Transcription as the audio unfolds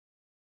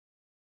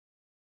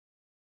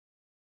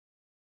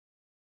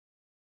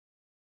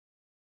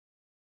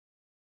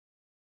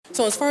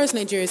So as far as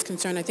Nigeria is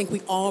concerned, I think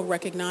we all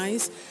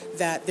recognize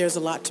that there's a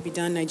lot to be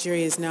done.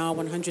 Nigeria is now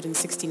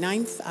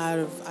 169th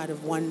out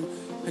of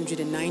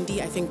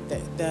 190. I think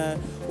the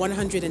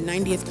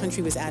 190th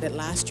country was added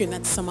last year, and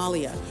that's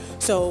Somalia.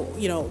 So,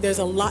 there's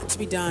a lot to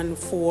be done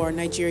for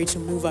Nigeria to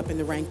move up in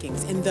the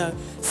rankings. In the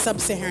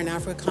sub-Saharan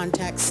Africa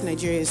context,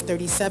 Nigeria is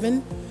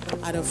 37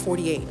 out of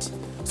 48.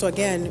 So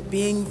again,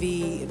 being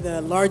the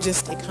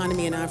largest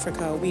economy in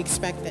Africa, we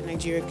expect that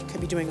Nigeria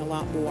could be doing a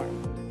lot more.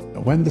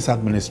 When this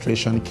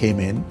administration came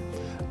in,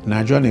 the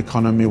Nigerian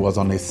economy was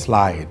on a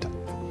slide.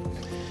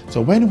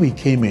 So when we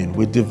came in,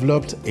 we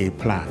developed a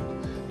plan,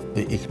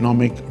 the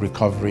Economic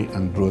Recovery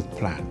and Growth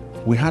Plan.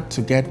 We had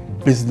to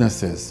get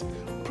businesses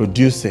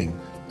producing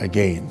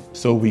again.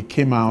 So we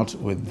came out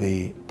with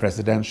the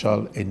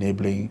Presidential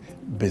Enabling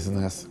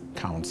Business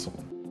Council.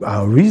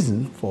 Our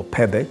reason for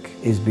PEBEC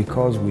is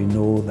because we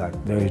know that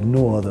there is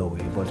no other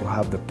way but to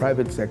have the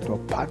private sector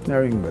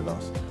partnering with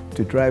us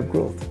to drive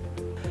growth.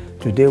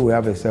 Today we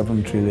have a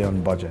 7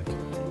 trillion budget.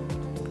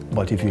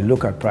 But if you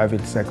look at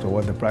private sector,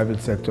 what the private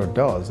sector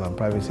does and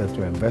private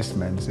sector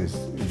investments is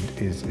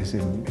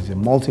in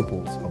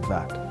multiples of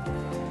that.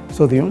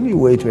 So the only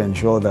way to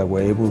ensure that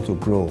we're able to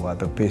grow at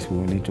the pace we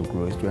need to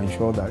grow is to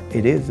ensure that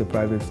it is the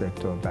private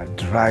sector that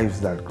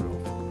drives that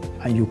growth.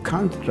 And you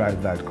can't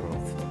drive that growth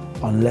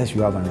unless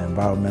you have an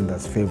environment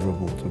that's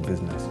favorable to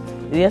business.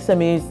 The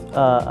SME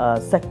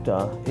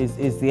sector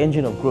is the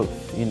engine of growth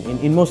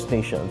in most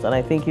nations, and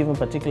I think even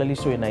particularly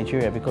so in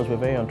Nigeria because we're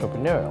very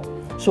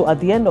entrepreneurial. So at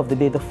the end of the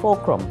day, the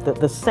fulcrum,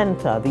 the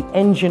center, the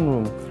engine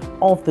room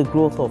of the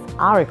growth of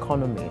our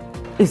economy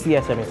is the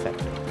SME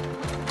sector.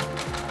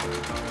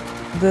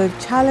 The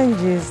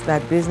challenges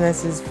that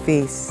businesses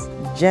face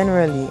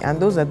generally, and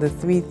those are the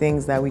three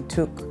things that we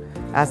took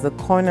as the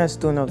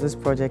cornerstone of this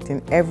project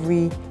in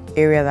every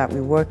area that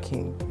we work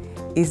in,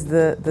 is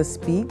the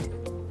speed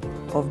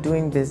of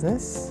doing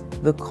business,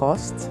 the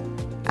cost,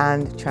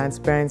 and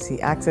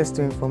transparency, access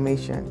to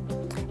information.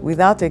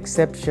 Without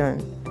exception,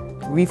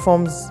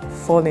 reforms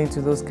fall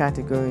into those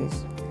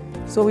categories.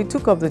 So we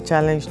took up the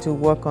challenge to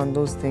work on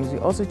those things. We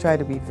also try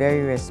to be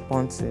very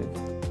responsive.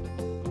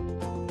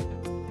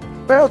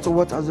 Prior to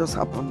what has just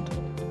happened,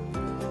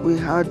 we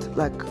had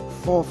like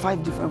 4 or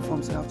 5 different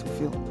forms you have to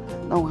fill.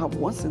 Now we have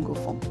one single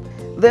form.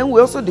 Then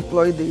we also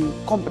deployed the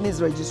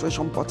company's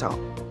registration portal,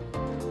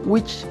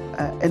 which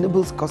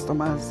enables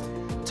customers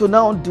to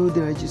now do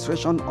the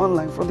registration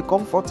online from the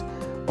comfort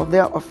of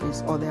their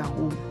office or their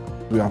home.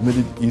 We have made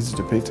it easy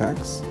to pay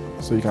tax,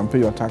 so you can pay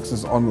your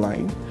taxes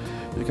online.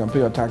 You can pay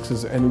your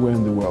taxes anywhere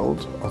in the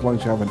world as long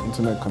as you have an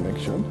internet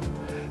connection.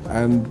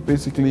 And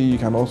basically, you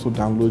can also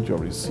download your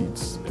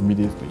receipts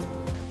immediately.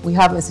 We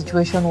have a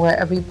situation where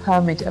every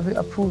permit, every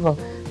approval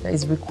that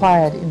is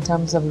required in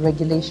terms of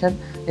regulation,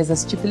 there's a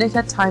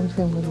stipulated time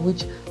frame with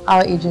which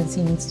our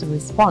agency needs to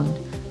respond.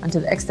 And to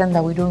the extent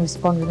that we don't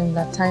respond within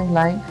that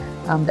timeline,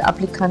 the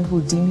applicant will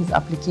deem his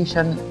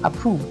application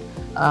approved.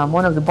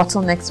 One of the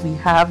bottlenecks we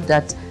have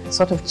that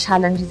sort of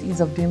challenges ease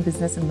of doing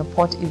business in the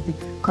port is the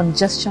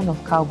congestion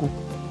of cargo.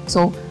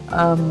 So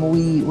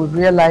we would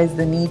realize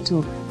the need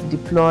to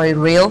deploy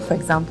rail, for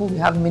example. We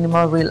have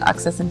minimal rail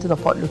access into the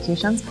port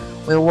locations.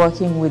 We're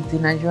working with the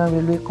Nigerian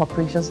Railway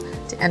Corporations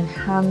to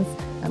enhance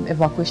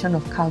evacuation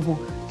of cargo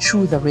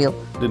through the rail.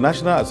 The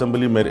National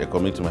Assembly made a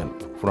commitment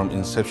from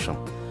inception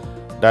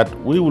that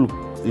we will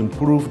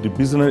improve the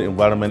business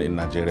environment in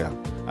Nigeria.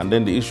 And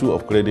then the issue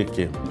of credit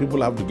came.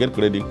 People have to get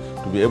credit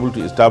to be able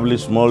to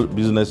establish small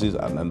businesses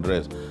and the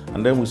rest.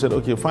 And then we said,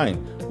 okay,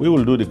 fine, we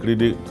will do the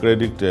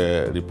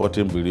credit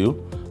reporting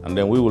bureau, and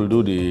then we will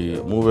do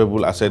the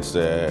movable assets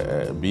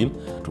bill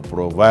to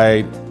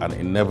provide an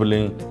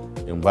enabling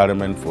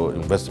environment for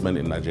investment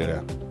in Nigeria.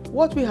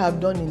 What we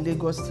have done in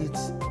Lagos State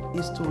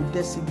is to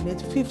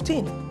designate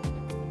 15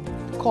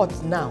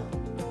 courts now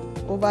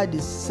over the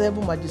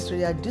 7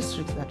 magisterial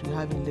districts that we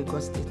have in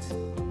Lagos State.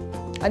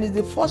 And it's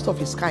the first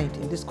of its kind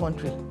in this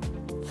country.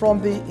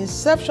 From the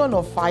inception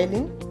of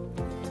filing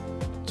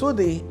to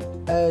the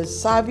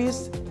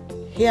service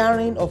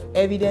hearing of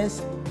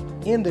evidence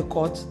in the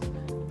court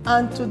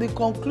and to the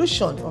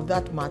conclusion of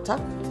that matter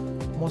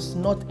must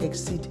not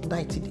exceed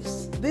 90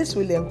 days. This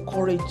will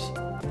encourage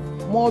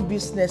more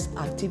business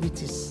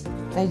activities.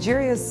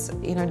 Nigeria's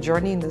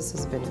journey in this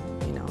has been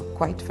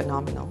quite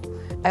phenomenal.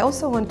 I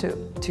also want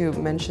to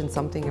mention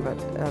something about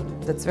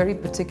that's very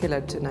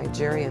particular to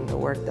Nigeria and the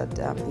work that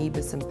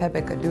EBIS and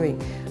PEBEC are doing,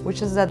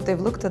 which is that they've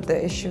looked at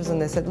the issues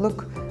and they said,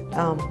 look,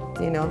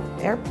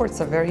 airports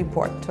are very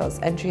important to us.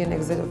 Entry and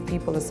exit of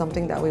people is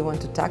something that we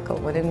want to tackle.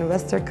 When an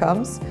investor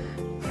comes,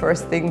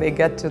 first thing they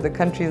get to the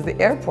country is the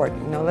airport.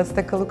 Let's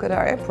take a look at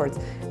our airports.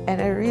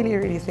 And I really,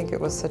 really think it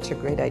was such a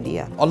great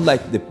idea.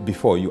 Unlike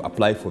before, you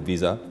apply for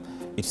visa,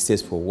 it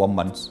stays for 1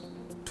 month,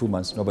 2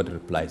 months, nobody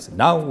replies.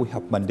 Now we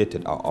have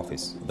mandated our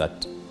office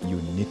that you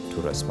need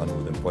to respond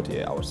within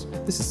 48 hours.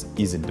 This is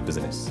easing the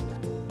business.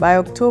 By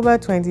October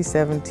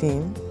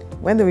 2017,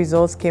 when the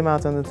results came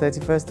out on the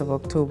 31st of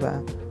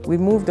October, we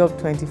moved up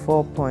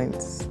 24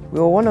 points. We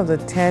were one of the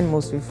 10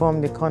 most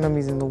reformed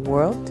economies in the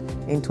world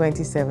in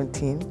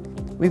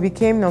 2017. We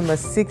became number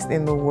 6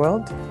 in the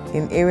world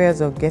in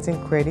areas of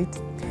getting credit.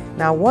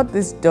 Now what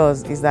this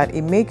does is that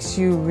it makes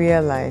you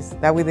realize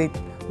that with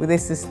a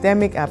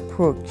systemic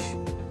approach,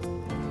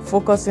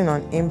 focusing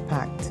on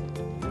impact,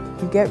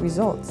 you get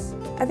results.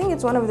 I think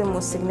it's one of the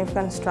most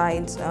significant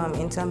strides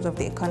in terms of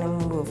the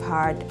economy we've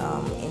had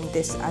in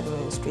this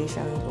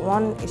administration.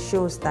 One, it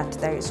shows that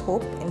there is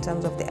hope in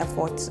terms of the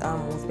efforts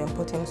we've been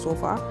putting so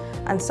far.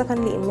 And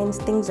secondly, it means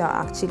things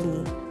are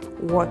actually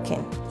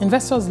working.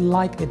 Investors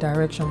like the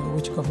direction in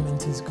which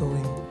government is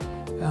going.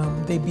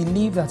 They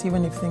believe that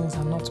even if things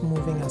are not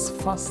moving as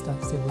fast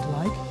as they would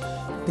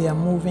like, they are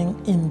moving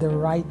in the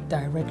right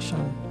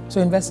direction.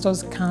 So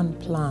investors can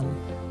plan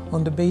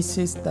on the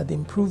basis that the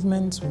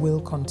improvements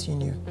will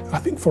continue. I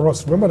think for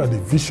us, remember that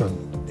the vision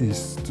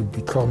is to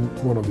become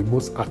one of the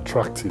most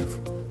attractive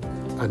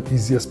and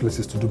easiest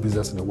places to do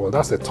business in the world.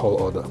 That's a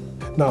tall order.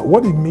 Now,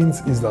 what it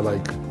means is that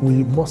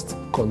we must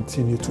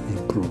continue to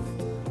improve.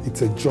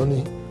 It's a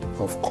journey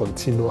of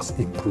continuous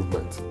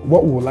improvement.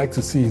 What we would like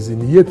to see is in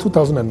the year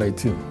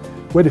 2019,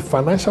 where the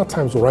Financial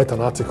Times will write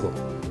an article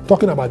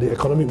talking about the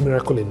economic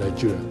miracle in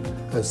Nigeria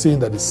and saying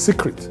that the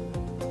secret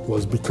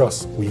was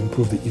because we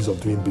improved the ease of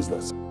doing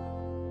business.